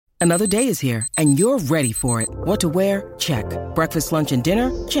Another day is here, and you're ready for it. What to wear? Check. Breakfast, lunch, and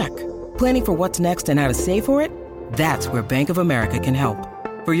dinner? Check. Planning for what's next and how to save for it? That's where Bank of America can help.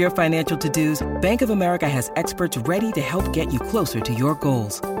 For your financial to-dos, Bank of America has experts ready to help get you closer to your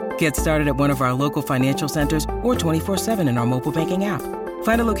goals. Get started at one of our local financial centers or 24/7 in our mobile banking app.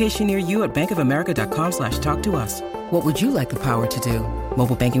 Find a location near you at bankofamerica.com/talktous. What would you like the power to do?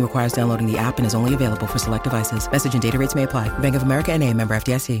 Mobile banking requires downloading the app and is only available for select devices. Message and data rates may apply. Bank of America N.A., member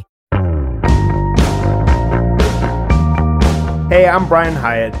FDIC. Hey, I'm Brian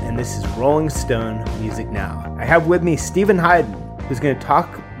Hyatt, and this is Rolling Stone Music Now. I have with me Stephen Hyden, who's going to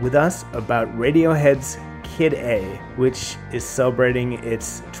talk with us about Radiohead's Kid A, which is celebrating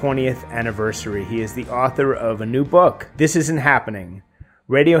its 20th anniversary. He is the author of a new book, This Isn't Happening: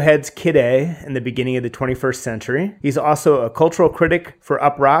 Radiohead's Kid A in the Beginning of the 21st Century. He's also a cultural critic for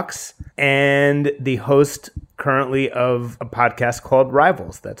Up Rocks and the host currently of a podcast called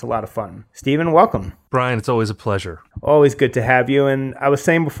Rivals. That's a lot of fun. Stephen, welcome. Brian, it's always a pleasure. Always good to have you. And I was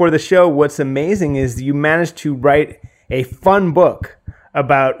saying before the show, what's amazing is you managed to write a fun book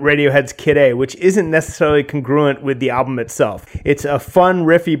about Radiohead's Kid A, which isn't necessarily congruent with the album itself. It's a fun,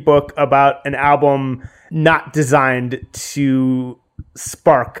 riffy book about an album not designed to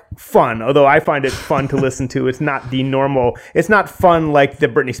spark fun, although I find it fun to listen to. It's not fun like the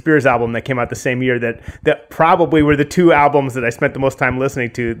Britney Spears album that came out the same year that probably were the two albums that I spent the most time listening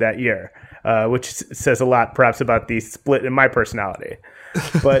to that year, which says a lot perhaps about the split in my personality.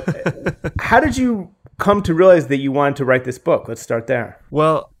 But how did you come to realize that you wanted to write this book? Let's start there.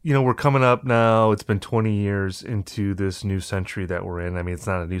 Well, we're coming up now. It's been 20 years into this new century that we're in. I mean, it's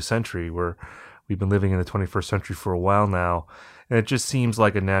not a new century. We've been living in the 21st century for a while now. And it just seems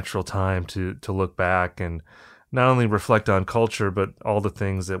like a natural time to look back and not only reflect on culture, but all the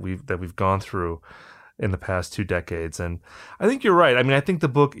things that we've gone through in the past 2 decades. And I think you're right. I mean, I think the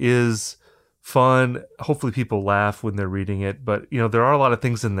book is fun. Hopefully people laugh when they're reading it. But, there are a lot of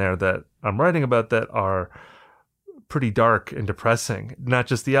things in there that I'm writing about that are pretty dark and depressing. Not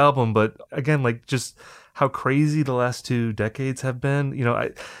just the album, but again, like just how crazy the last 2 decades have been.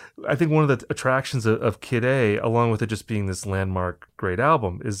 I think one of the attractions of Kid A, along with it just being this landmark great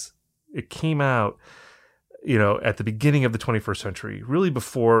album, is it came out, at the beginning of the 21st century, really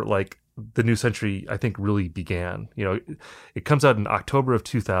before like the new century, I think, really began. It comes out in October of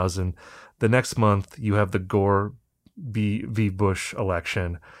 2000. The next month, you have the Gore v. Bush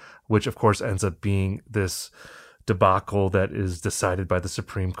election, which of course ends up being this debacle that is decided by the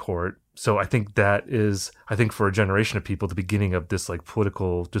Supreme Court. So I think that is, for a generation of people, the beginning of this like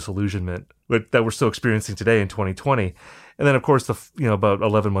political disillusionment that we're still experiencing today in 2020. And then of course, about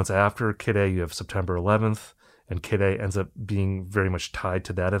 11 months after Kid A, you have September 11th, and Kid A ends up being very much tied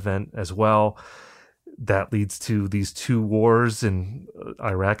to that event as well. That leads to these 2 wars in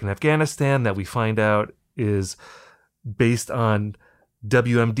Iraq and Afghanistan that we find out is based on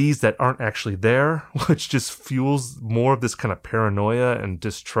WMDs that aren't actually there, which just fuels more of this kind of paranoia and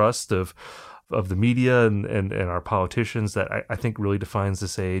distrust of the media and our politicians that I think really defines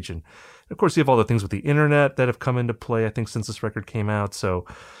this age. And of course, you have all the things with the internet that have come into play, I think, since this record came out. So,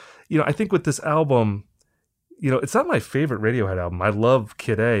 I think with this album, it's not my favorite Radiohead album. I love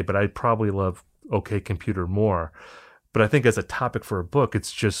Kid A, but I probably love OK Computer more. But I think as a topic for a book,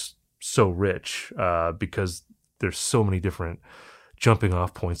 it's just so rich because there's so many different jumping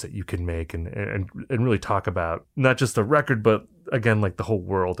off points that you can make and really talk about not just the record, but again, like the whole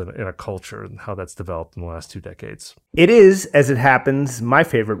world and a culture and how that's developed in the last 2 decades. It is, as it happens, my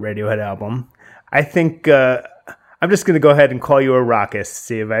favorite Radiohead album. I think I'm just going to go ahead and call you a rockist,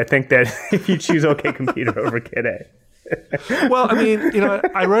 Steve. I think that if you choose OK Computer over Kid A. Well, I mean,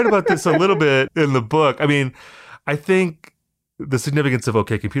 I write about this a little bit in the book. I mean, I think the significance of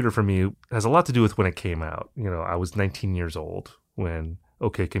OK Computer for me has a lot to do with when it came out. I was 19 years old when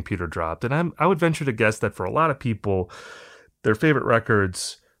OK Computer dropped. And I would venture to guess that for a lot of people, their favorite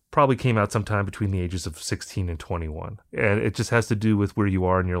records probably came out sometime between the ages of 16 and 21. And it just has to do with where you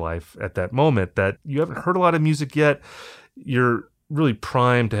are in your life at that moment, that you haven't heard a lot of music yet. You're really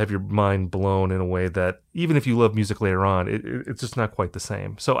primed to have your mind blown in a way that even if you love music later on, it's just not quite the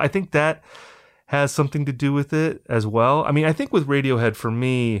same. So I think that has something to do with it as well. I mean, I think with Radiohead, for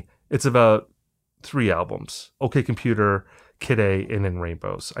me, it's about 3 albums: OK Computer, Kid A, and then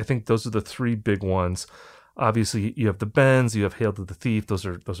Rainbows. I think those are the 3 big ones. Obviously, you have The Bends, you have Hail to the Thief. Those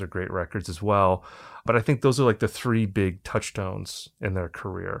are great records as well. But I think those are like the 3 big touchstones in their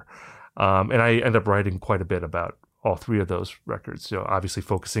career. And I end up writing quite a bit about all 3 of those records. Obviously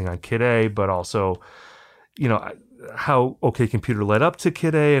focusing on Kid A, but also, how OK Computer led up to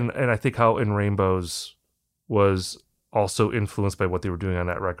Kid A, and I think how In Rainbows was also influenced by what they were doing on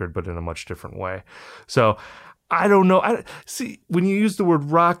that record, but in a much different way. So I don't know. See, when you use the word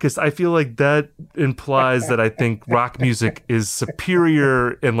rockist, I feel like that implies that I think rock music is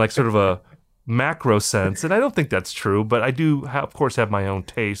superior in like sort of a macro sense. And I don't think that's true, but I do, of course, have my own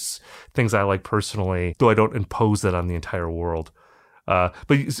tastes, things I like personally, though I don't impose that on the entire world.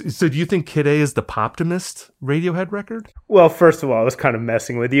 So do you think Kid A is the Poptimist Radiohead record? Well, first of all, I was kind of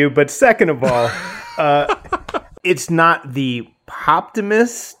messing with you. But second of all, it's not the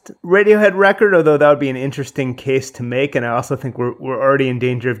Poptimist Radiohead record, although that would be an interesting case to make. And I also think we're already in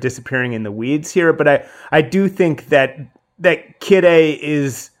danger of disappearing in the weeds here. But I do think that Kid A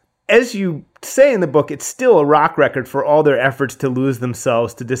is, as you say in the book, it's still a rock record for all their efforts to lose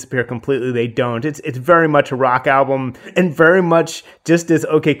themselves, to disappear completely. They don't. It's very much a rock album, and very much just as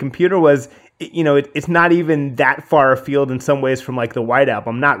OK Computer was. It's not even that far afield in some ways from like the White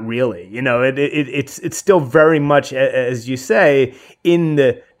Album. Not really. It's still very much, as you say, in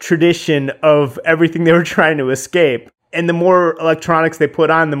the tradition of everything they were trying to escape. And the more electronics they put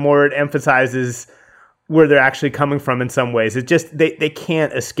on, the more it emphasizes where they're actually coming from in some ways. It's just they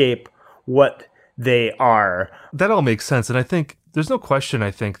can't escape what they are. That all makes sense. And I think there's no question, I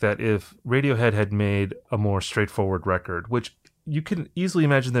think, that if Radiohead had made a more straightforward record, which you can easily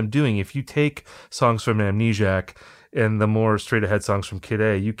imagine them doing, if you take songs from Amnesiac and the more straight ahead songs from Kid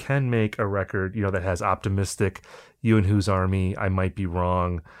A, you can make a record, that has Optimistic, You and Whose Army, I Might Be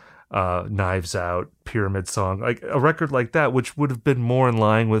Wrong, Knives Out, Pyramid Song, like a record like that, which would have been more in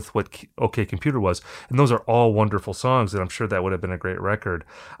line with what OK Computer was. And those are all wonderful songs, and I'm sure that would have been a great record.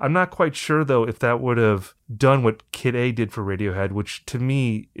 I'm not quite sure, though, if that would have done what Kid A did for Radiohead, which to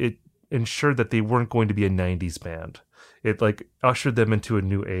me, it ensured that they weren't going to be a 90s band. It like ushered them into a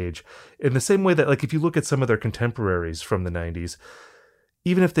new age. In the same way that, like, if you look at some of their contemporaries from the 90s,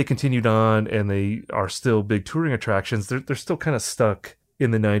 even if they continued on and they are still big touring attractions, they're still kind of stuck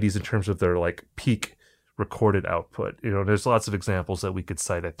in the 90s in terms of their like peak recorded output. There's lots of examples that we could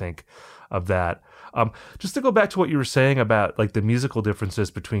cite, I think, of that. Just to go back to what you were saying about like the musical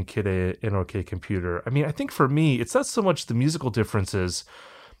differences between Kid A and OK Computer. I mean, I think for me, it's not so much the musical differences,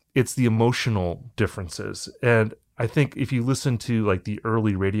 it's the emotional differences. And I think if you listen to like the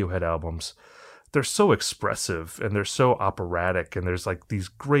early Radiohead albums, they're so expressive and they're so operatic, and there's like these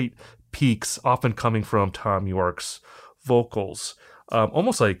great peaks often coming from Tom York's vocals,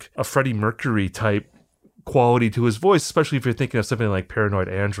 almost like a Freddie Mercury type quality to his voice, especially if you're thinking of something like Paranoid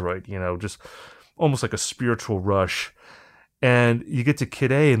Android, just almost like a spiritual rush. And you get to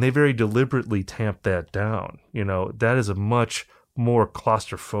Kid A and they very deliberately tamp that down. That is a much more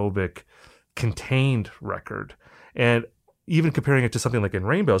claustrophobic, contained record. And even comparing it to something like In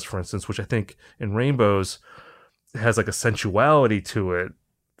Rainbows, for instance, which I think In Rainbows has like a sensuality to it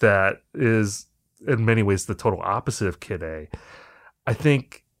that is in many ways the total opposite of Kid A. I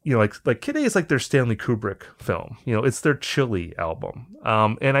think, like Kid A is like their Stanley Kubrick film. It's their Chili album.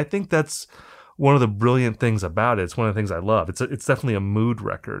 And I think that's one of the brilliant things about it. It's one of the things I love. It's definitely a mood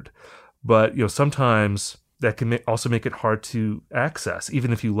record. But, sometimes that can also make it hard to access,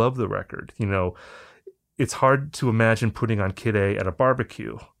 even if you love the record. It's hard to imagine putting on Kid A at a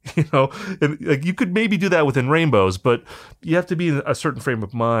barbecue, and like you could maybe do that within Rainbows, but you have to be in a certain frame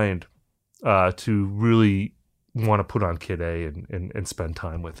of mind to really want to put on Kid A and spend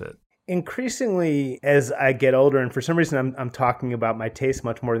time with it. Increasingly, as I get older, and for some reason I'm talking about my taste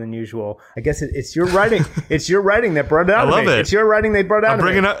much more than usual. I guess it's your writing. It's your writing that brought it out. I love it. It's your writing that brought it out.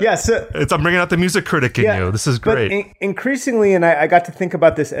 I'm bringing out the music critic in you. This is great. But increasingly, and I got to think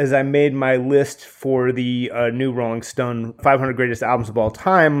about this as I made my list for the new Rolling Stone 500 Greatest Albums of All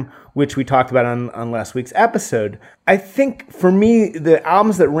Time, which we talked about on last week's episode. I think for me, the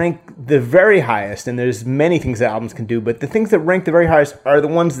albums that rank the very highest, and there's many things that albums can do, but the things that rank the very highest are the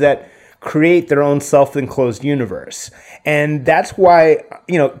ones that create their own self-enclosed universe. And that's why,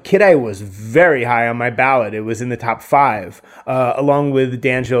 Kid A was very high on my ballot. It was in the top 5, along with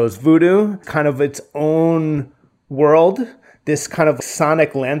D'Angelo's Voodoo, kind of its own world, this kind of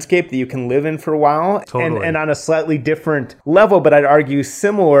sonic landscape that you can live in for a while. Totally. And on a slightly different level, but I'd argue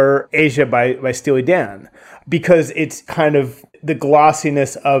similar, Asia by Steely Dan, because it's kind of the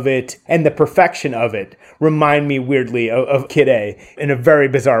glossiness of it and the perfection of it remind me weirdly of Kid A in a very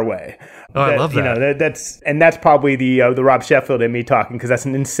bizarre way. I love that. That's probably the Rob Sheffield in me talking, because that's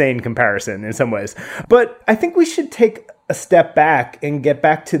an insane comparison in some ways. But I think we should take a step back and get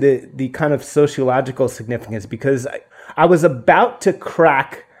back to the kind of sociological significance, because I was about to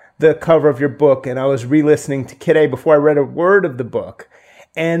crack the cover of your book and I was re-listening to Kid A before I read a word of the book.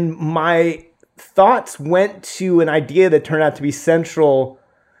 And my thoughts went to an idea that turned out to be central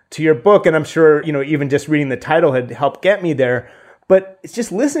to your book, and I'm sure, even just reading the title had helped get me there. But it's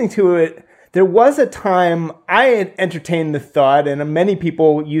just listening to it, there was a time I had entertained the thought, and many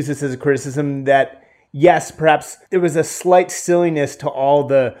people use this as a criticism, that yes, perhaps there was a slight silliness to all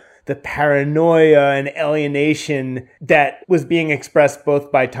the paranoia and alienation that was being expressed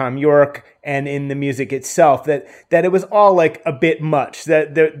both by Tom York and in the music itself, that it was all like a bit much,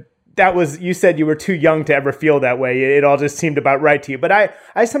 that was, you said you were too young to ever feel that way. It all just seemed about right to you. But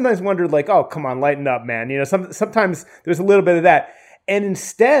I sometimes wondered, like, oh, come on, lighten up, man. Sometimes there's a little bit of that. And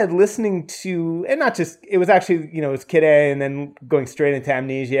instead, listening to, and not just, it was actually, it was Kid A and then going straight into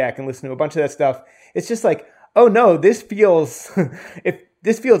Amnesiac and listening to a bunch of that stuff. It's just like, oh no, this feels,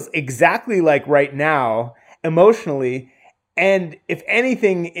 this feels exactly like right now, emotionally. And if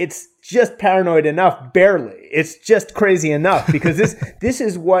anything, it's just paranoid enough, barely. It's just crazy enough, because this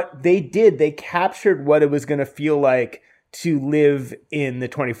is what they did. They captured what it was going to feel like to live in the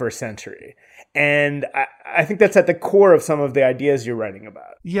 21st century. And I think that's at the core of some of the ideas you're writing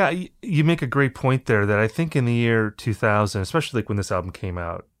about. Yeah, you make a great point there, that I think in the year 2000, especially like when this album came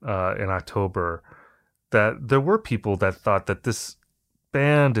out in October, that there were people that thought that this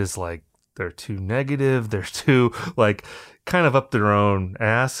band is like, they're too negative, they're too like kind of up their own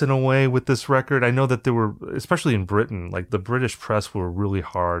ass in a way with this record. I know that there were, especially in Britain, like the British press were really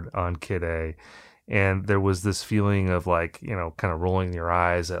hard on Kid A. And there was this feeling of like, kind of rolling your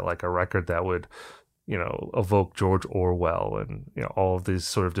eyes at like a record that would, evoke George Orwell and, all of these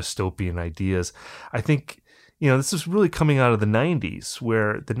sort of dystopian ideas. I think, this is really coming out of the 90s,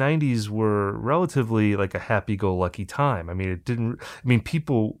 where the 90s were relatively like a happy-go-lucky time. I mean,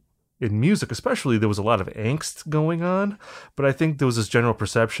 people in music especially, there was a lot of angst going on, but I think there was this general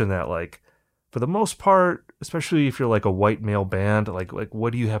perception that like, for the most part, especially if you're like a white male band, like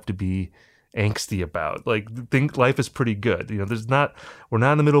what do you have to be angsty about? Like, think life is pretty good. We're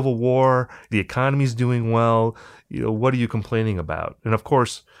not in the middle of a war. The economy's doing well. What are you complaining about? And of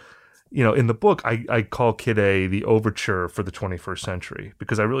course, in the book, I call Kid A the overture for the 21st century,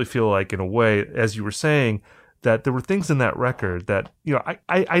 because I really feel like, in a way, as you were saying, that there were things in that record that,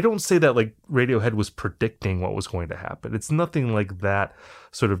 I don't say that like Radiohead was predicting what was going to happen. It's nothing like that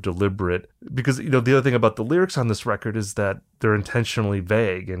sort of deliberate, because, the other thing about the lyrics on this record is that they're intentionally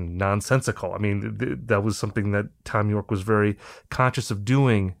vague and nonsensical. I mean, that was something that Tom York was very conscious of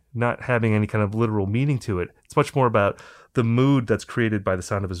doing, not having any kind of literal meaning to it. It's much more about the mood that's created by the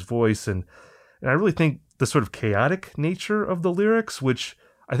sound of his voice. And I really think the sort of chaotic nature of the lyrics, which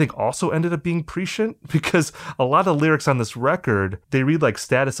I think also ended up being prescient, because a lot of lyrics on this record, they read like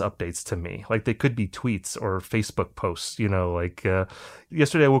status updates to me. Like they could be tweets or Facebook posts, like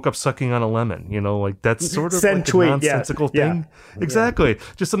yesterday I woke up sucking on a lemon, like that's sort of Send like tweet, a nonsensical thing. Yeah. Exactly.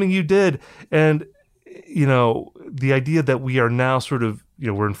 Just something you did. And, the idea that we are now sort of,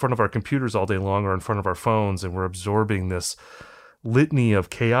 we're in front of our computers all day long or in front of our phones, and we're absorbing this litany of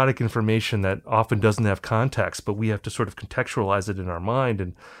chaotic information that often doesn't have context, but we have to sort of contextualize it in our mind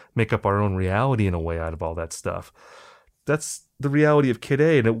and make up our own reality in a way out of all that stuff. That's the reality of Kid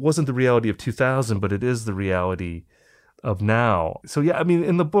A, and it wasn't the reality of 2000, but it is the reality of now. So yeah, I mean,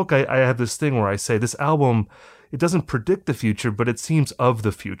 in the book, I have this thing where I say this album, it doesn't predict the future, but it seems of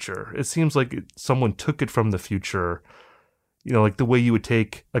the future. It seems like someone took it from the future, like the way you would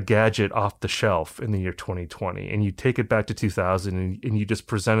take a gadget off the shelf in the year 2020, and you take it back to 2000 and you just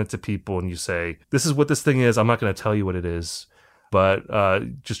present it to people and you say, this is what this thing is. I'm not going to tell you what it is, but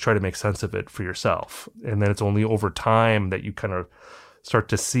just try to make sense of it for yourself. And then it's only over time that you kind of start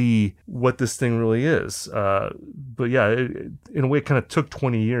to see what this thing really is. But yeah, in a way, it kind of took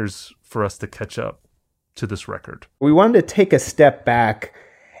 20 years for us to catch up to this record. We wanted to take a step back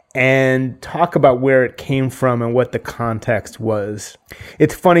and talk about where it came from and what the context was.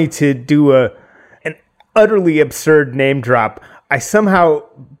 It's funny to do an utterly absurd name drop. I somehow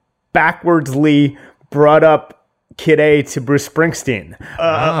backwardsly brought up Kid A to Bruce Springsteen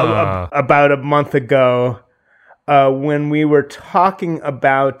about a month ago when we were talking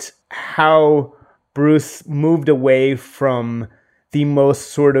about how Bruce moved away from the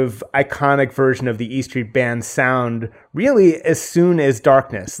most sort of iconic version of the E Street Band sound really as soon as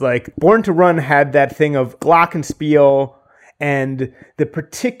Darkness. Like Born to Run had that thing of glockenspiel and the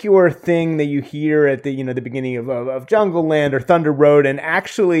particular thing that you hear at the, the beginning of Jungle Land or Thunder Road. And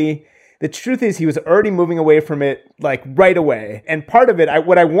actually the truth is he was already moving away from it like right away. And part of it,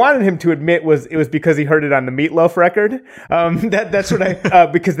 what I wanted him to admit was it was because he heard it on the Meatloaf record. That's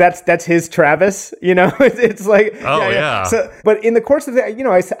what because that's his Travis, you know. It's like, yeah. So, but in the course of that, you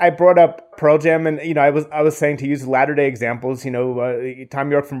know, I brought up Pearl Jam, and you know, I was saying, to use latter day examples, you know,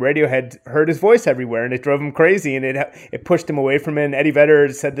 Tom York from Radiohead heard his voice everywhere, and it drove him crazy, and it pushed him away from it. And Eddie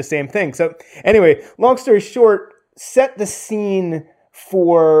Vedder said the same thing. So anyway, long story short, set the scene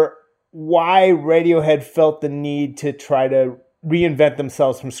for why Radiohead felt the need to try to reinvent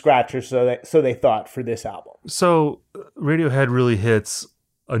themselves from scratch, or so they thought, for this album. So Radiohead really hits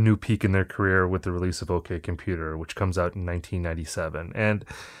a new peak in their career with the release of OK Computer, which comes out in 1997. And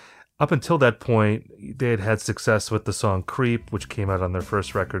up until that point, they had had success with the song Creep, which came out on their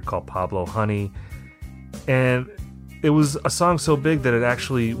first record called Pablo Honey. And it was a song so big that it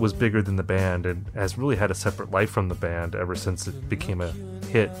actually was bigger than the band and has really had a separate life from the band ever since it became a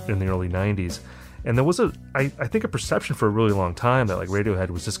hit in the early 90s. And there was I think a perception for a really long time that like Radiohead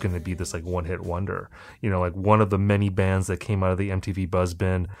was just going to be this like one-hit wonder, you know, like one of the many bands that came out of the MTV buzz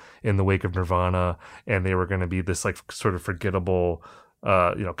bin in the wake of Nirvana, and they were going to be this like sort of forgettable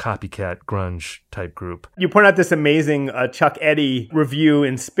copycat grunge type group. You point out this amazing Chuck Eddy review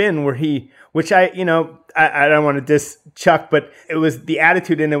in Spin which I don't want to diss Chuck, but it was, the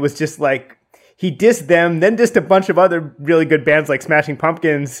attitude in it was just like, he dissed them, then dissed a bunch of other really good bands like Smashing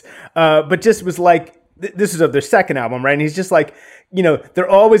Pumpkins, but just was like, this is of their second album, right? And he's just like, you know, they're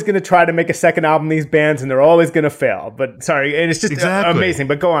always going to try to make a second album, these bands, and they're always going to fail. But sorry, and it's just amazing.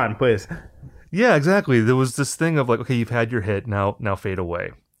 But go on, please. Yeah, exactly. There was this thing of like, okay, you've had your hit, now fade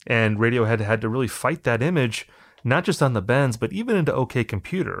away. And Radiohead had to really fight that image, not just on the bends, but even into OK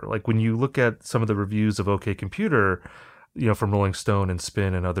Computer. Like when you look at some of the reviews of OK Computer, you know, from Rolling Stone and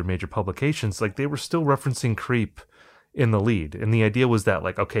Spin and other major publications, like they were still referencing Creep in the lead. And the idea was that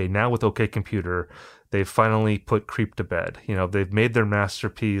like, okay, now with OK Computer, they've finally put Creep to bed. You know, they've made their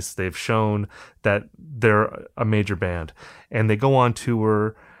masterpiece. They've shown that they're a major band, and they go on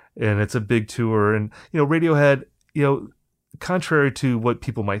tour, and it's a big tour. And, you know, Radiohead, you know, contrary to what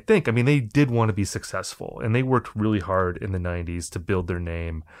people might think, I mean, they did want to be successful, and they worked really hard in the 90s to build their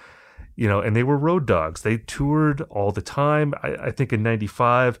name. You know, and they were road dogs. They toured all the time. I think in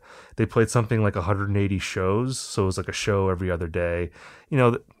 95, they played something like 180 shows. So it was like a show every other day. You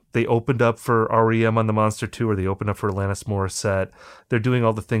know, they opened up for REM on the Monster Tour. They opened up for Alanis Morissette. They're doing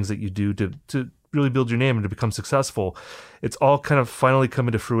all the things that you do to really build your name and to become successful. It's all kind of finally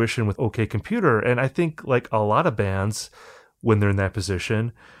coming to fruition with OK Computer. And I think like a lot of bands, when they're in that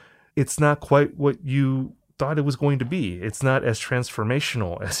position, it's not quite what you thought it was going to be. It's not as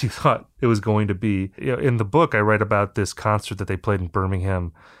transformational as you thought it was going to be. You know, in the book, I write about this concert that they played in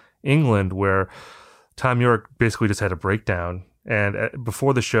Birmingham, England, where Tom York basically just had a breakdown. And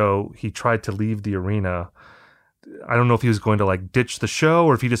before the show, he tried to leave the arena. I don't know if he was going to like ditch the show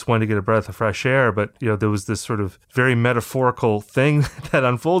or if he just wanted to get a breath of fresh air, but you know, there was this sort of very metaphorical thing that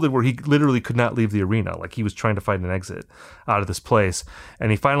unfolded where he literally could not leave the arena. Like he was trying to find an exit out of this place. And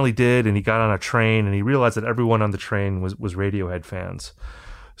he finally did, and he got on a train, and he realized that everyone on the train was Radiohead fans.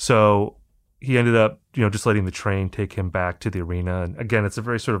 So he ended up, you know, just letting the train take him back to the arena. And again, it's a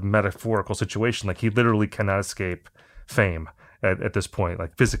very sort of metaphorical situation. Like he literally cannot escape fame at this point,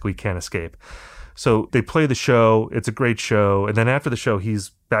 like physically can't escape. So they play the show. It's a great show. And then after the show,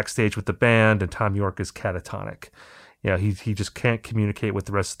 he's backstage with the band, and Tom York is catatonic. You know, he just can't communicate with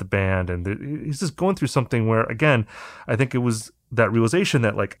the rest of the band. And he's just going through something where, again, I think it was that realization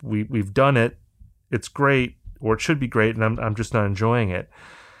that like we've done it. It's great, or it should be great, and I'm just not enjoying it.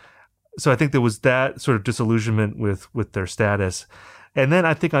 So I think there was that sort of disillusionment with their status. And then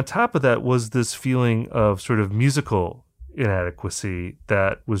I think on top of that was this feeling of sort of musical inadequacy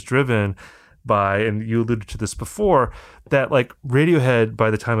that was driven by, and you alluded to this before, that like Radiohead by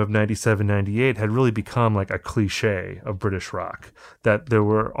the time of 97, 98 had really become like a cliche of British rock, that there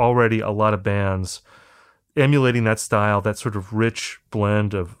were already a lot of bands emulating that style, that sort of rich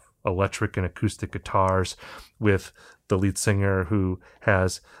blend of electric and acoustic guitars with the lead singer who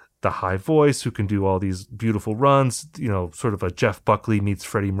has the high voice, who can do all these beautiful runs, you know, sort of a Jeff Buckley meets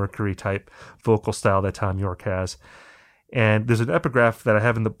Freddie Mercury type vocal style that Tom York has. And there's an epigraph that I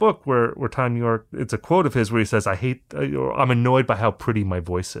have in the book where Tom York, it's a quote of his where he says, I'm annoyed by how pretty my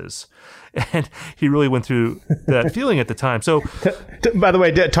voice is. And he really went through that feeling at the time. So, by the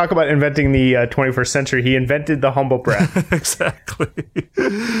way, talk about inventing the 21st century. He invented the humble breath. Exactly.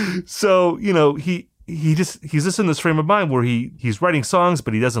 So, you know, he's just in this frame of mind where he's writing songs,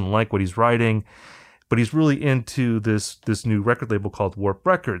 but he doesn't like what he's writing. But he's really into this new record label called Warp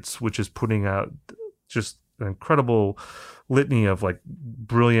Records, which is putting out just an incredible litany of like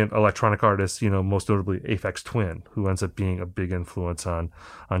brilliant electronic artists, most notably Aphex Twin, who ends up being a big influence on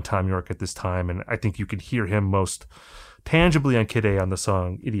Thom Yorke at this time. And I think you could hear him most tangibly on Kid A on the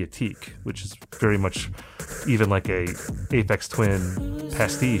song Idiotique, which is very much even like a Aphex Twin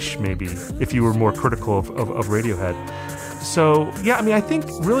pastiche, maybe, if you were more critical of Radiohead. So, yeah, I mean, I think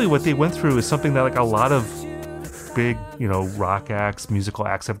really what they went through is something that like a lot of big, rock acts, musical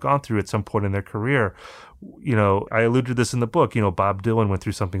acts have gone through at some point in their career. I alluded to this in the book, Bob Dylan went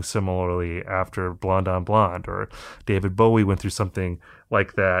through something similarly after Blonde on Blonde, or David Bowie went through something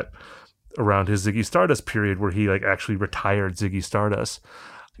like that around his Ziggy Stardust period, where he like actually retired Ziggy Stardust.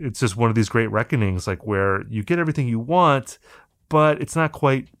 It's just one of these great reckonings, like where you get everything you want, but it's not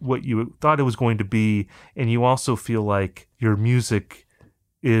quite what you thought it was going to be. And you also feel like your music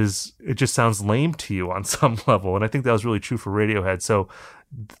it just sounds lame to you on some level. And I think that was really true for Radiohead. So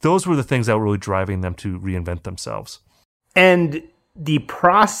those were the things that were really driving them to reinvent themselves. And the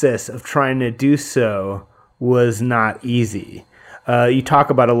process of trying to do so was not easy. You talk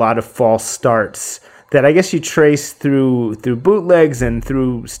about a lot of false starts that I guess you trace through bootlegs and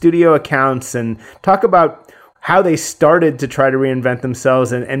through studio accounts, and talk about how they started to try to reinvent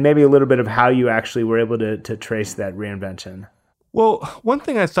themselves, and maybe a little bit of how you actually were able to trace that reinvention. Well, one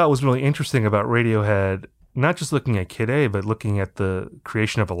thing I thought was really interesting about Radiohead, not just looking at Kid A, but looking at the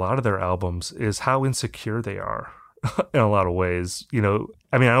creation of a lot of their albums, is how insecure they are in a lot of ways.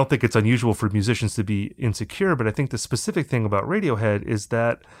 I mean, I don't think it's unusual for musicians to be insecure, but I think the specific thing about Radiohead is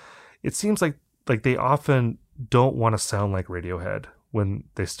that it seems like they often don't want to sound like Radiohead when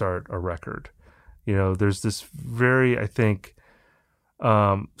they start a record. There's this very, I think,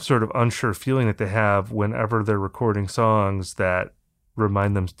 sort of unsure feeling that they have whenever they're recording songs that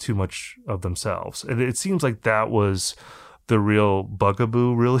remind them too much of themselves. And it seems like that was the real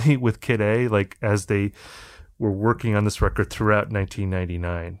bugaboo, really, with Kid A, like as they were working on this record throughout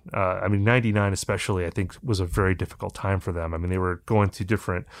 1999. I mean, 99 especially, I think, was a very difficult time for them. I mean, they were going to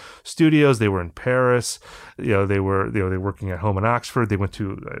different studios. They were in Paris. They were working at home in Oxford. They went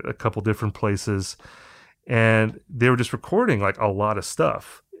to a couple different places, and they were just recording like a lot of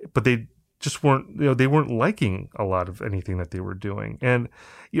stuff, but they just weren't, they weren't liking a lot of anything that they were doing. And,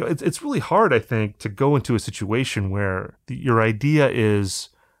 it's really hard, I think, to go into a situation where your idea is,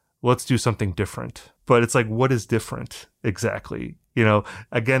 let's do something different. But it's like, what is different exactly?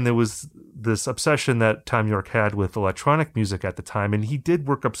 Again, there was this obsession that Thom Yorke had with electronic music at the time, and he did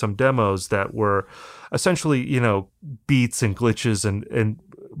work up some demos that were essentially, beats and glitches and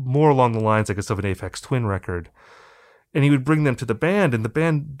more along the lines, I guess, of an Aphex Twin record. And he would bring them to the band, and the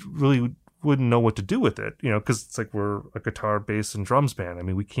band really wouldn't know what to do with it, because it's like we're a guitar, bass, and drums band. I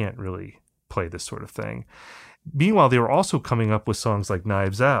mean, we can't really play this sort of thing. Meanwhile, they were also coming up with songs like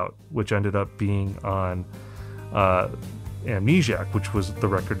Knives Out, which ended up being on Amnesiac, which was the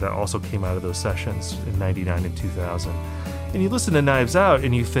record that also came out of those sessions in 99 and 2000. And you listen to Knives Out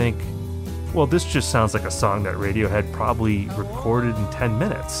and you think, well, this just sounds like a song that Radiohead probably recorded in 10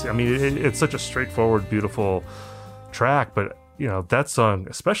 minutes. I mean, it's such a straightforward, beautiful track, but that song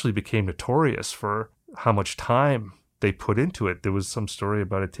especially became notorious for how much time they put into it. There was some story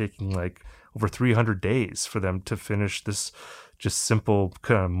about it taking like over 300 days for them to finish this just simple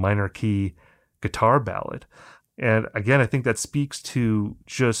kind of minor key guitar ballad. And again, I think that speaks to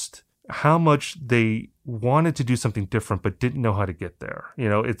just how much they wanted to do something different but didn't know how to get there.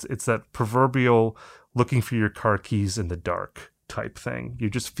 It's that proverbial looking for your car keys in the dark type thing. You're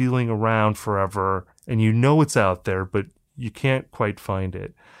just feeling around forever and it's out there, but you can't quite find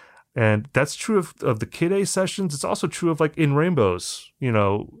it. And that's true of the Kid A sessions. It's also true of like In Rainbows,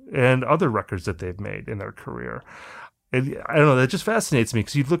 and other records that they've made in their career. And I don't know, that just fascinates me,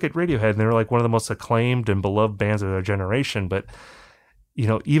 because you look at Radiohead and they're like one of the most acclaimed and beloved bands of their generation. But,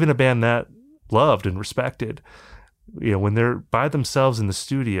 even a band that loved and respected, when they're by themselves in the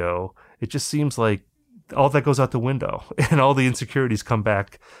studio, it just seems like all that goes out the window and all the insecurities come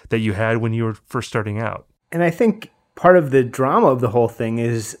back that you had when you were first starting out. And I think part of the drama of the whole thing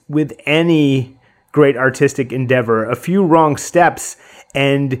is, with any great artistic endeavor, a few wrong steps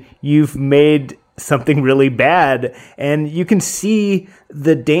and you've made something really bad. And you can see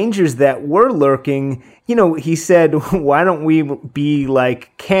the dangers that were lurking. He said, why don't we be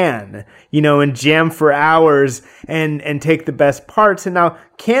like Can, and jam for hours and take the best parts. And now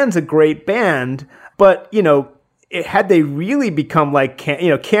Can's a great band, but, had they really become like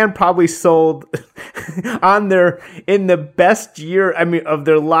Can, Can probably sold in the best year, of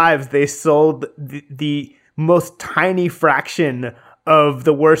their lives, they sold the most tiny fraction of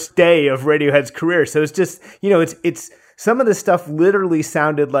the worst day of Radiohead's career. So it's just, it's some of the stuff literally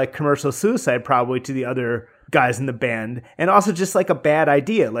sounded like commercial suicide probably to the other guys in the band, and also just like a bad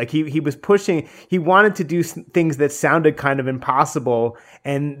idea. Like he was pushing, he wanted to do things that sounded kind of impossible,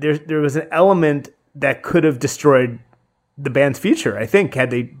 and there was an element that could have destroyed the band's future, I think,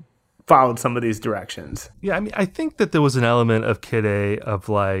 had they followed some of these directions. Yeah, I mean, I think that there was an element of Kid A of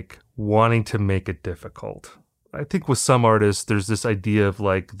like wanting to make it difficult. I think with some artists, there's this idea of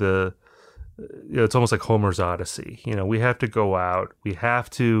like it's almost like Homer's Odyssey. We have to go out, we have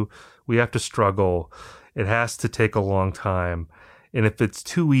to struggle. It has to take a long time. And if it's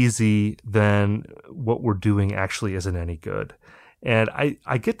too easy, then what we're doing actually isn't any good. And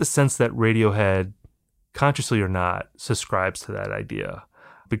I get the sense that Radiohead, consciously or not, subscribes to that idea.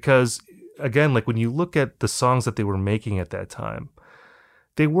 Because, again, like when you look at the songs that they were making at that time,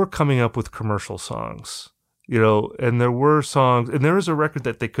 they were coming up with commercial songs, and there were songs, and there is a record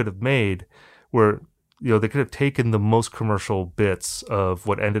that they could have made where, they could have taken the most commercial bits of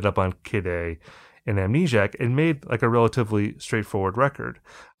what ended up on Kid A and Amnesiac and made like a relatively straightforward record.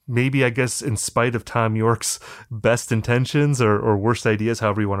 Maybe, I guess, in spite of Tom York's best intentions or worst ideas,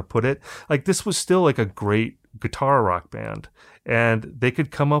 however you want to put it, like this was still like a great guitar rock band. And they could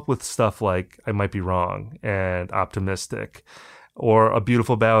come up with stuff like I Might Be Wrong and Optimistic, or a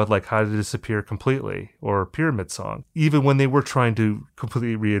beautiful ballad like How to Disappear Completely, or Pyramid Song, even when they were trying to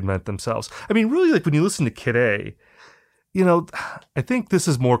completely reinvent themselves. I mean, really, like when you listen to Kid A, I think this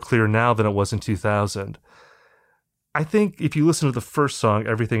is more clear now than it was in 2000. I think if you listen to the first song,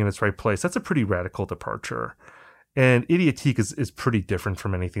 Everything in Its Right Place, that's a pretty radical departure. And Idiotique is pretty different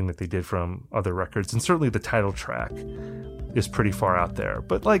from anything that they did from other records. And certainly the title track is pretty far out there.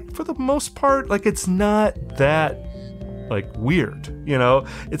 But like for the most part, like it's not that like weird,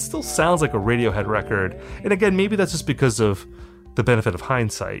 It still sounds like a Radiohead record. And again, maybe that's just because of the benefit of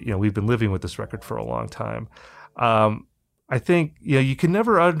hindsight. We've been living with this record for a long time. I think, you can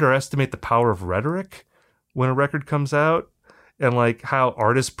never underestimate the power of rhetoric when a record comes out, and like how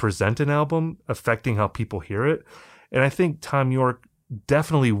artists present an album affecting how people hear it. And I think Tom York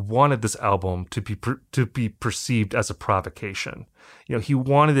definitely wanted this album to be perceived as a provocation. He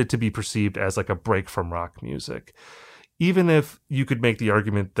wanted it to be perceived as like a break from rock music, even if you could make the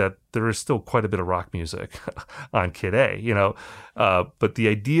argument that there is still quite a bit of rock music on Kid A, but the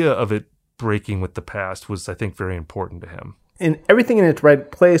idea of it breaking with the past was, I think, very important to him. And Everything in Its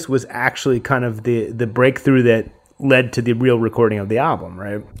Right Place was actually kind of the breakthrough that led to the real recording of the album,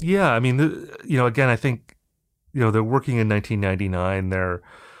 right? Yeah, I mean, again, I think, they're working in 1999, they're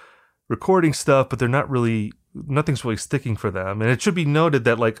recording stuff, but nothing's really sticking for them. And it should be noted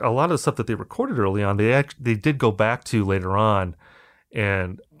that like a lot of the stuff that they recorded early on, they did go back to later on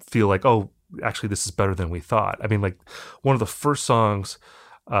and feel like, oh, actually this is better than we thought. I mean, like one of the first songs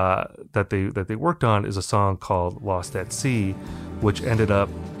that they worked on is a song called Lost at Sea, which ended up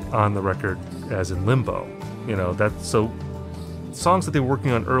on the record as in Limbo. That's so songs that they were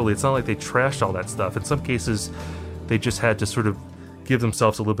working on early, it's not like they trashed all that stuff. In some cases, they just had to sort of give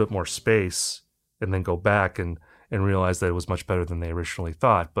themselves a little bit more space and then go back and realize that it was much better than they originally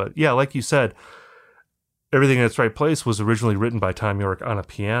thought. But yeah, like you said, Everything in Its Right Place was originally written by Tom York on a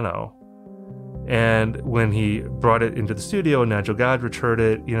piano. And when he brought it into the studio and Nigel Godrich heard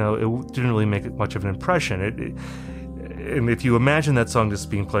it, it didn't really make much of an impression. And if you imagine that song just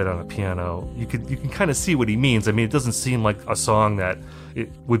being played on a piano, you can kind of see what he means. I mean, it doesn't seem like a song that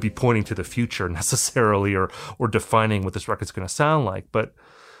it would be pointing to the future necessarily or defining what this record's going to sound like. But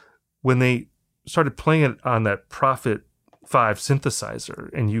when they started playing it on that Prophet 5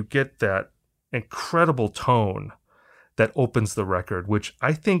 synthesizer, and you get that incredible tone that opens the record, which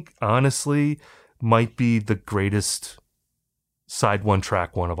I think honestly might be the greatest side one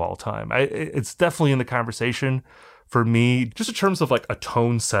track one of all time. It's definitely in the conversation for me, just in terms of like a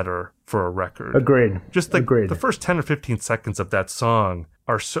tone setter for a record. Agreed. Just like the first 10 or 15 seconds of that song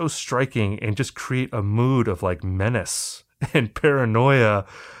are so striking and just create a mood of like menace and paranoia.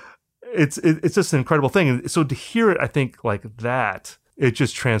 It's just an incredible thing. And so to hear it, I think like that, it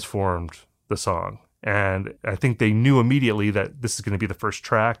just transformed the song. And I think they knew immediately that this is going to be the first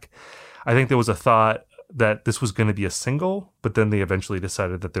track. I think there was a thought that this was going to be a single, but then they eventually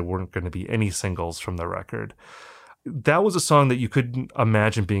decided that there weren't going to be any singles from the record. That was a song that you couldn't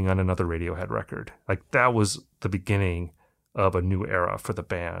imagine being on another Radiohead record. Like that was the beginning of a new era for the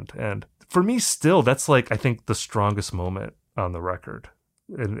band. And for me still, that's like, I think the strongest moment on the record.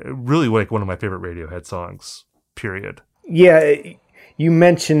 And really like one of my favorite Radiohead songs, period. Yeah, you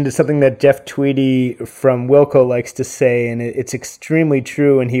mentioned something that Jeff Tweedy from Wilco likes to say, and it's extremely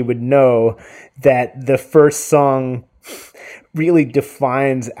true, and he would know that the first song really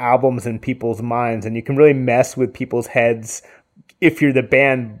defines albums in people's minds, and you can really mess with people's heads if you're the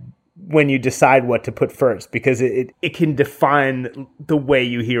band when you decide what to put first, because it can define the way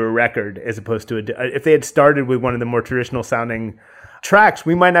you hear a record as opposed to if they had started with one of the more traditional sounding tracks,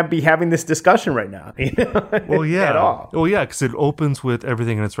 we might not be having this discussion right now. Well, yeah. At all. Well, yeah, because it opens with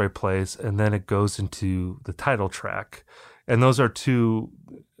Everything in Its Right Place, and then it goes into the title track. And those are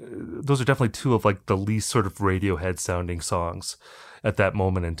definitely two of like the least sort of Radiohead sounding songs at that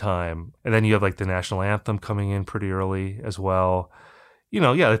moment in time. And then you have like the national anthem coming in pretty early as well.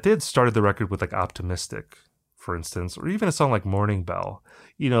 If they had started the record with like Optimistic, for instance, or even a song like Morning Bell,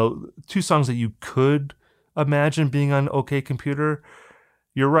 two songs that you could imagine being on OK Computer,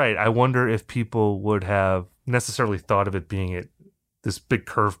 you're right. I wonder if people would have necessarily thought of it being this big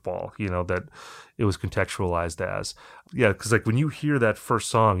curveball, that it was contextualized as. Yeah, because like when you hear that first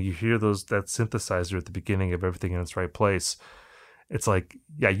song, you hear that synthesizer at the beginning of Everything in Its Right Place. It's like,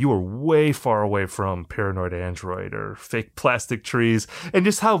 yeah, you are way far away from Paranoid Android or Fake Plastic Trees, and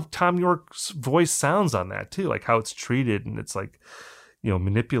just how Tom York's voice sounds on that too, like how it's treated and it's like,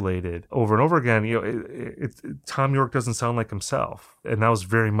 manipulated over and over again. Tom York doesn't sound like himself, and that was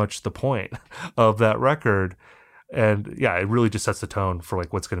very much the point of that record. And yeah, it really just sets the tone for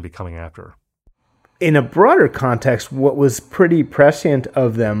like what's going to be coming after. In a broader context, what was pretty prescient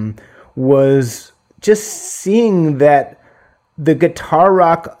of them was just seeing that the guitar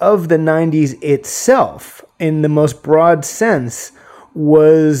rock of the 90s itself, in the most broad sense,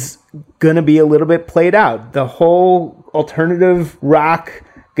 was going to be a little bit played out. The whole alternative rock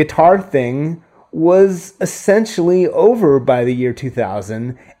guitar thing was essentially over by the year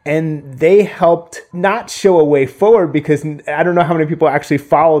 2000, and they helped not show a way forward, because I don't know how many people actually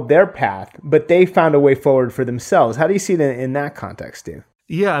followed their path, but they found a way forward for themselves. How do you see it in that context, Steve?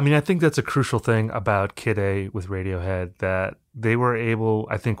 Yeah, I mean, I think that's a crucial thing about Kid A with Radiohead, that they were able,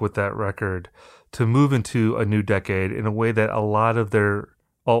 I think, with that record, to move into a new decade in a way that a lot of their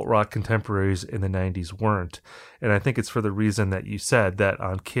alt-rock contemporaries in the 90s weren't. And I think it's for the reason that you said, that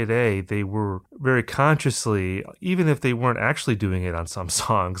on Kid A, they were very consciously, even if they weren't actually doing it on some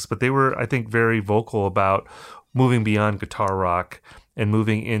songs, but they were, I think, very vocal about moving beyond guitar rock and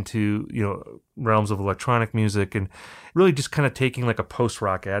moving into, realms of electronic music, and really just kind of taking like a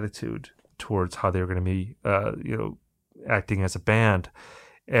post-rock attitude towards how they were going to be, acting as a band.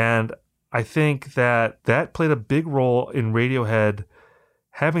 And I think that played a big role in Radiohead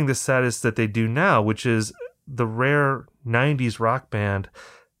having the status that they do now, which is the rare 90s rock band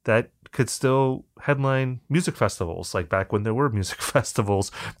that could still headline music festivals, like back when there were music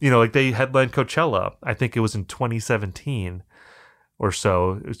festivals. Like they headlined Coachella, I think it was in 2017 or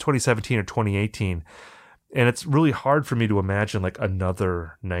so. It was 2017 or 2018. And it's really hard for me to imagine like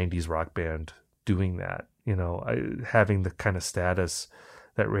another 90s rock band doing that, having the kind of status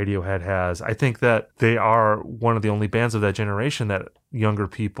that Radiohead has. I think that they are one of the only bands of that generation that younger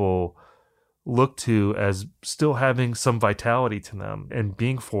people look to as still having some vitality to them and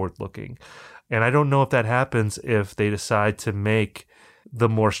being forward-looking. And I don't know if that happens if they decide to make the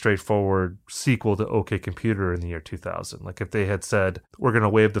more straightforward sequel to OK Computer in the year 2000. Like if they had said, we're going to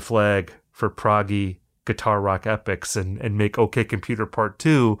wave the flag for proggy guitar rock epics and make OK Computer Part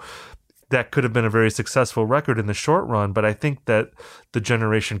 2, that could have been a very successful record in the short run. But I think that the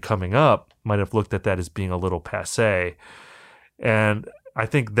generation coming up might have looked at that as being a little passé. And I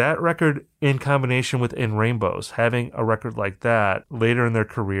think that record, in combination with In Rainbows, having a record like that later in their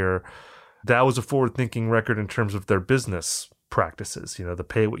career, that was a forward-thinking record in terms of their business practices, the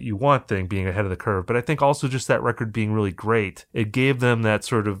pay what you want thing being ahead of the curve. But I think also just that record being really great, it gave them that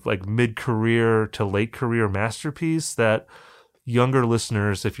sort of like mid-career to late career masterpiece that younger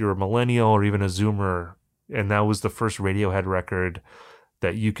listeners, if you're a millennial or even a Zoomer, and that was the first Radiohead record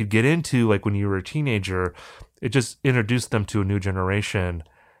that you could get into like when you were a teenager, it just introduced them to a new generation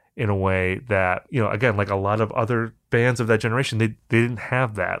in a way that, again, like a lot of other bands of that generation, they didn't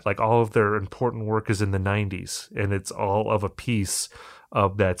have that. Like all of their important work is in the 90s, and it's all of a piece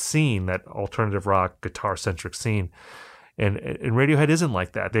of that scene, that alternative rock guitar-centric scene. And Radiohead isn't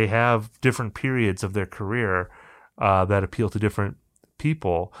like that. They have different periods of their career that appeal to different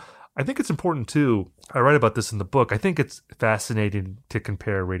people. I think it's important too, I write about this in the book, I think it's fascinating to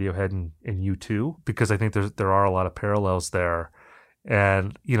compare Radiohead and U2, because I think there are a lot of parallels there.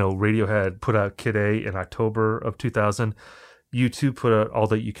 And, Radiohead put out Kid A in October of 2000. U2 put out All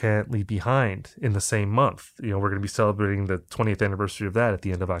That You Can't Leave Behind in the same month. We're going to be celebrating the 20th anniversary of that at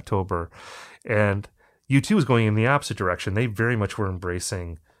the end of October. And U2 was going in the opposite direction. They very much were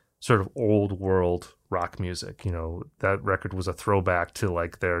embracing sort of old world rock music. That record was a throwback to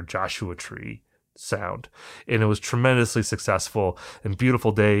like their Joshua Tree sound, and it was tremendously successful. And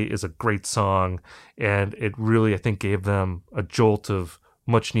Beautiful Day is a great song, and it really, I think, gave them a jolt of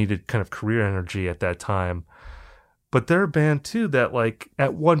much needed kind of career energy at that time. But they're a band too that like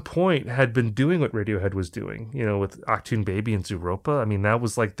at one point had been doing what Radiohead was doing, you know, with Achtung Baby and Zooropa. I mean, that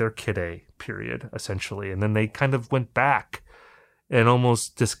was like their Kid A period, essentially. And then they kind of went back and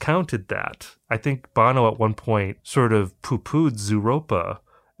almost discounted that. I think Bono at one point sort of poo-pooed Zooropa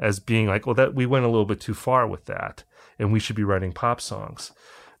as being like, well, that we went a little bit too far with that, and we should be writing pop songs.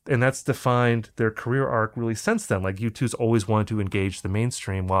 And that's defined their career arc really since then. Like U2's always wanted to engage the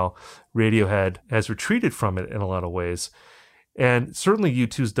mainstream while Radiohead has retreated from it in a lot of ways. And certainly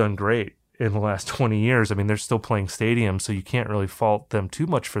U2's done great in the last 20 years. I mean, they're still playing stadiums, so you can't really fault them too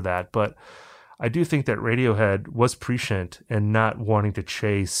much for that. But I do think that Radiohead was prescient in not wanting to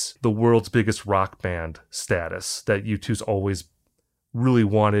chase the world's biggest rock band status that U2's always really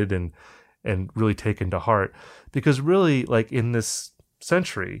wanted and really taken to heart. Because really, like in this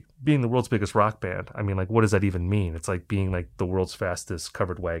century, being the world's biggest rock band, I mean, like, what does that even mean? It's like being like the world's fastest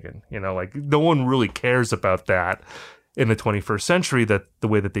covered wagon, you know, like no one really cares about that in the 21st century that the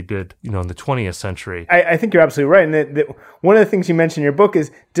way that they did, you know, in the 20th century. I think you're absolutely right. And one of the things you mentioned in your book is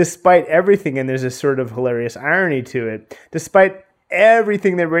despite everything, and there's a sort of hilarious irony to it, despite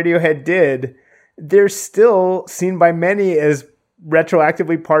everything that Radiohead did, they're still seen by many as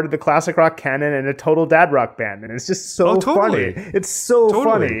retroactively part of the classic rock canon and a total dad rock band, and it's just so funny. It's so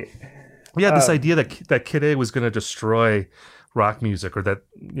funny. Yeah, this idea that Kid A was going to destroy rock music, or that,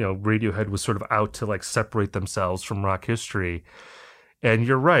 you know, Radiohead was sort of out to like separate themselves from rock history. And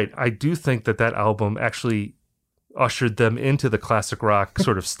you're right. I do think that album actually ushered them into the classic rock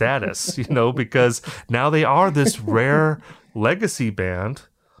sort of status, you know, because now they are this rare legacy band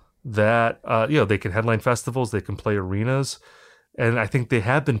that you know, they can headline festivals, they can play arenas. And I think they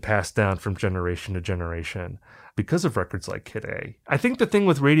have been passed down from generation to generation because of records like Kid A. I think the thing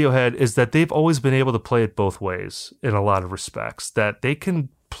with Radiohead is that they've always been able to play it both ways in a lot of respects, that they can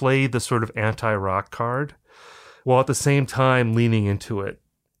play the sort of anti-rock card while at the same time leaning into it.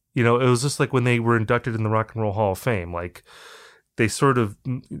 You know, it was just like when they were inducted in the Rock and Roll Hall of Fame, like they sort of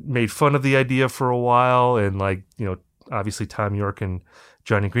made fun of the idea for a while, and like, you know, obviously Tom York and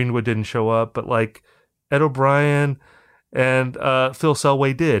Johnny Greenwood didn't show up, but like Ed O'Brien and Phil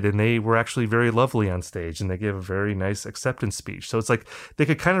Selway did, and they were actually very lovely on stage, and they gave a very nice acceptance speech. So it's like they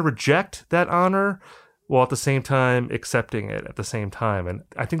could kind of reject that honor while at the same time accepting it at the same time. And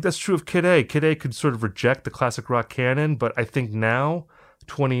I think that's true of Kid A. Kid A could sort of reject the classic rock canon, but I think now,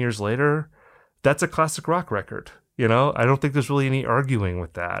 20 years later, that's a classic rock record. You know, I don't think there's really any arguing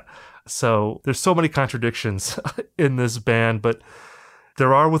with that. So there's so many contradictions in this band, but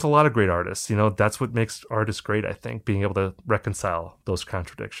there are with a lot of great artists. You know, that's what makes artists great, I think, being able to reconcile those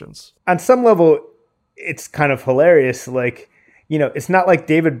contradictions. On some level, it's kind of hilarious. Like, you know, it's not like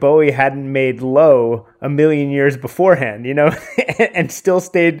David Bowie hadn't made Low a million years beforehand, you know, and still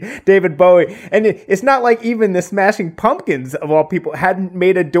stayed David Bowie. And it's not like even the Smashing Pumpkins, of all people, hadn't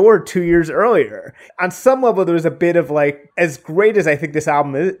made Adore 2 years earlier. On some level, there was a bit of like, as great as I think this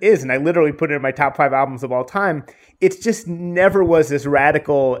album is, and I literally put it in my top 5 albums of all time, it just never was as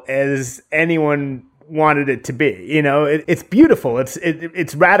radical as anyone wanted it to be. You know, it's beautiful. Its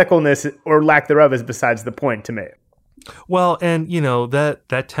radicalness or lack thereof is besides the point to me. Well, and, you know, that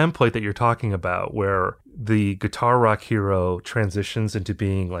template that you're talking about where the guitar rock hero transitions into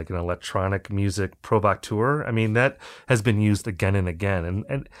being like an electronic music provocateur, I mean, that has been used again and again.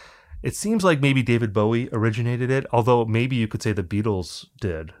 And it seems like maybe David Bowie originated it, although maybe you could say the Beatles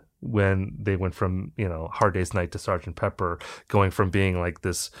did when they went from, you know, Hard Day's Night to Sgt. Pepper, going from being like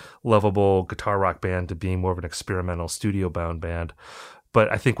this lovable guitar rock band to being more of an experimental studio-bound band. But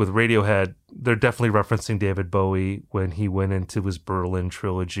I think with Radiohead, they're definitely referencing David Bowie when he went into his Berlin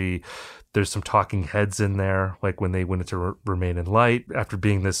trilogy. There's some Talking Heads in there, like when they went into Remain in Light after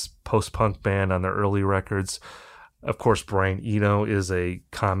being this post-punk band on their early records. Of course, Brian Eno is a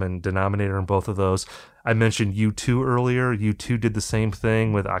common denominator in both of those. I mentioned U2 earlier. U2 did the same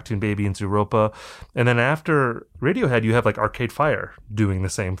thing with Achtung Baby and Zooropa. And then after Radiohead, you have like Arcade Fire doing the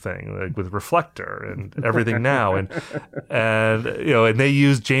same thing, like with Reflector and Everything Now. And you know, and they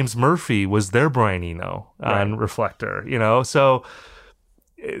used James Murphy was their Brian Eno on Reflector, you know. So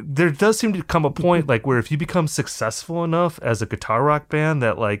there does seem to come a point like where if you become successful enough as a guitar rock band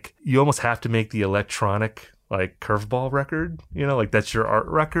that like you almost have to make the electronic like Curveball record, you know, like that's your art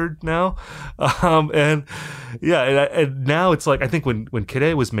record now. And now it's like, I think when Kid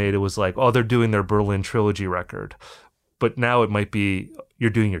A was made, it was like, oh, they're doing their Berlin trilogy record. But now it might be, you're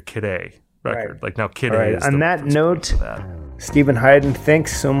doing your Kid A record. Right. Like now Kid A is on that note, Stephen Hyden,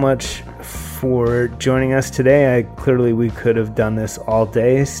 thanks so much for joining us today. Clearly we could have done this all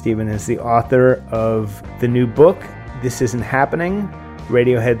day. Stephen is the author of the new book, This Isn't Happening: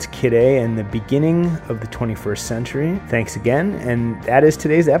 Radiohead's Kid A and the beginning of the 21st century. Thanks again, and that is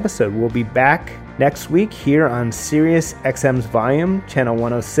today's episode. We'll be back next week here on Sirius XM's Volume, Channel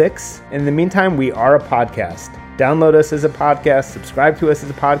 106. In the meantime, we are a podcast. Download us as a podcast, subscribe to us as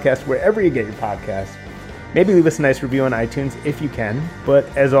a podcast, wherever you get your podcasts. Maybe leave us a nice review on iTunes if you can. But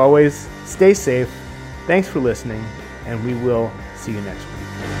as always, stay safe. Thanks for listening, and we will see you next week.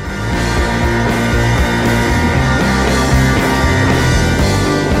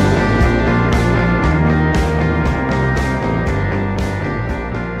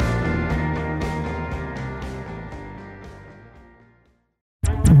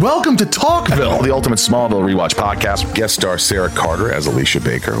 Welcome to Talkville, the ultimate Smallville rewatch podcast. Guest star Sarah Carter as Alicia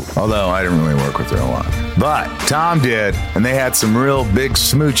Baker, although I didn't really work with her a lot. But Tom did, and they had some real big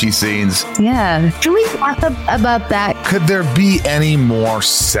smoochy scenes. Yeah. Can we talk about that? Could there be any more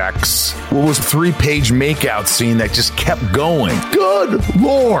sex? What was a 3-page makeout scene that just kept going? Good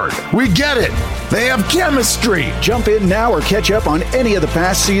Lord, we get it. They have chemistry. Jump in now or catch up on any of the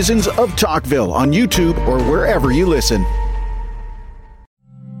past seasons of Talkville on YouTube or wherever you listen.